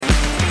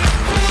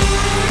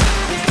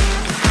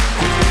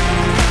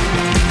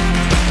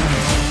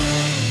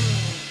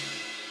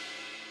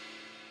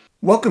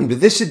Welcome to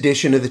this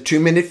edition of the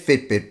 2-Minute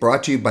FitBit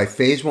brought to you by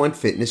Phase 1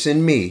 Fitness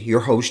and me, your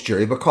host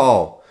Jerry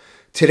Bacall.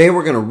 Today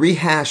we're going to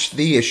rehash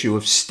the issue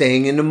of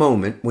staying in the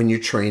moment when you're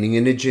training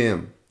in a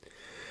gym.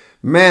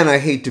 Man, I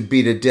hate to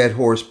beat a dead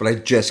horse, but I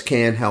just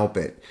can't help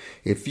it.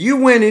 If you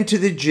went into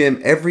the gym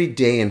every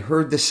day and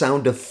heard the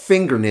sound of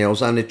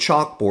fingernails on the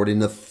chalkboard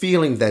and the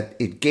feeling that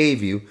it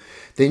gave you,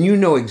 then you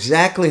know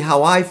exactly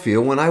how I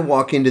feel when I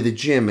walk into the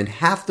gym and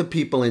half the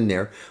people in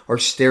there are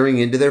staring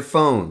into their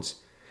phones.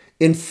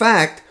 In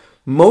fact,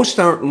 most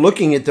aren't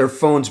looking at their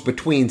phones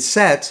between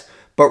sets,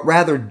 but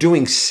rather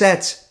doing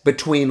sets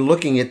between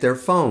looking at their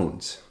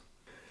phones.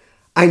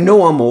 I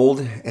know I'm old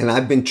and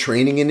I've been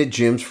training in the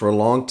gyms for a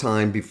long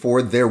time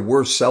before there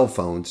were cell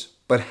phones,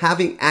 but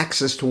having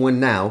access to one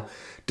now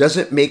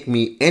doesn't make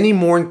me any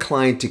more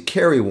inclined to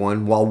carry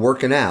one while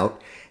working out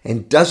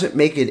and doesn't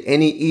make it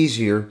any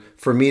easier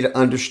for me to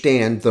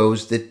understand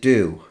those that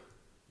do.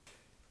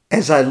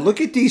 As I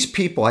look at these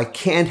people, I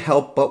can't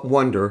help but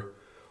wonder,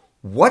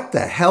 what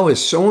the hell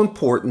is so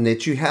important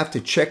that you have to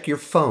check your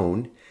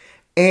phone?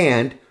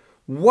 And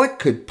what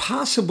could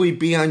possibly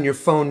be on your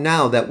phone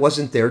now that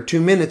wasn't there 2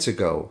 minutes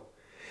ago?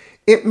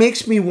 It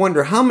makes me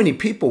wonder how many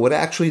people would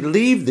actually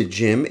leave the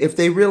gym if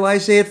they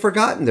realized they had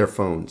forgotten their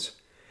phones.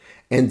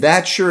 And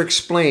that sure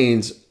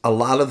explains a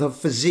lot of the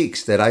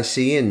physiques that I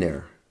see in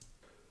there.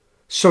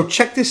 So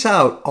check this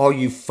out, all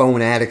you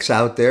phone addicts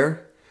out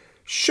there.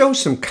 Show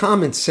some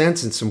common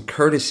sense and some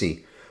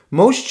courtesy.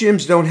 Most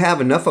gyms don't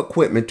have enough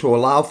equipment to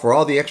allow for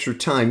all the extra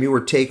time you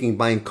are taking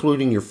by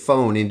including your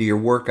phone into your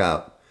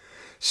workout.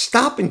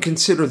 Stop and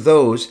consider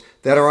those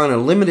that are on a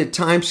limited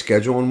time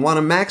schedule and want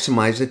to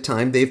maximize the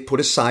time they've put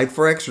aside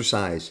for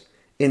exercise.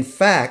 In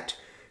fact,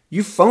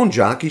 you phone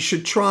jockeys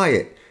should try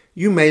it.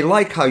 You may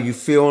like how you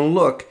feel and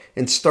look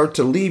and start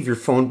to leave your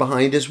phone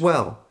behind as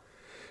well.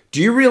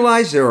 Do you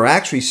realize there are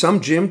actually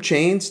some gym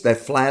chains that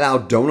flat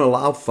out don't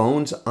allow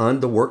phones on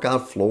the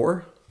workout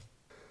floor?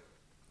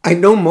 I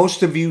know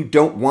most of you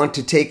don't want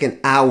to take an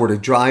hour to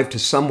drive to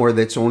somewhere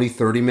that's only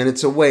 30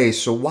 minutes away,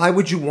 so why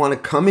would you want to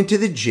come into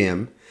the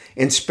gym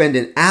and spend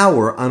an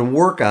hour on a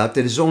workout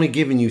that is only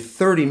giving you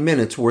 30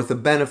 minutes worth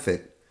of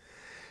benefit?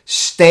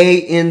 Stay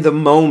in the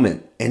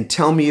moment and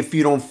tell me if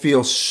you don't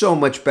feel so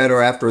much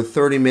better after a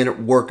 30-minute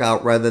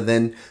workout rather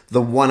than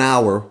the 1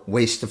 hour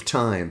waste of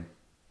time.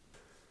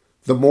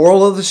 The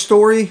moral of the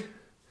story?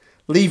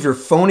 Leave your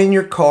phone in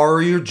your car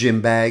or your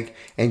gym bag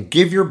and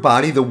give your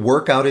body the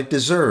workout it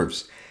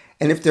deserves.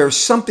 And if there's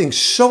something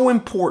so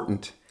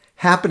important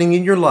happening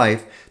in your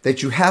life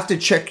that you have to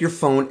check your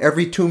phone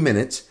every 2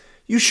 minutes,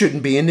 you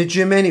shouldn't be in the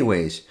gym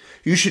anyways.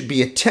 You should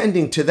be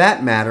attending to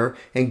that matter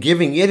and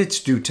giving it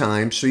its due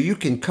time so you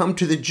can come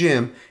to the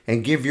gym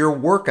and give your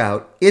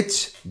workout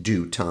its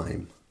due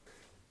time.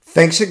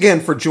 Thanks again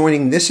for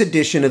joining this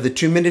edition of the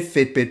 2-Minute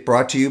Fitbit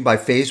brought to you by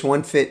Phase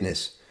 1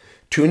 Fitness.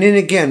 Tune in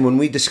again when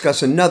we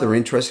discuss another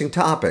interesting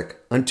topic.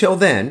 Until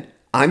then,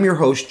 I'm your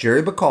host,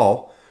 Jerry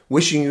Bacall,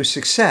 wishing you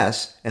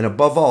success, and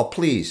above all,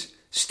 please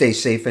stay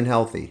safe and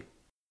healthy.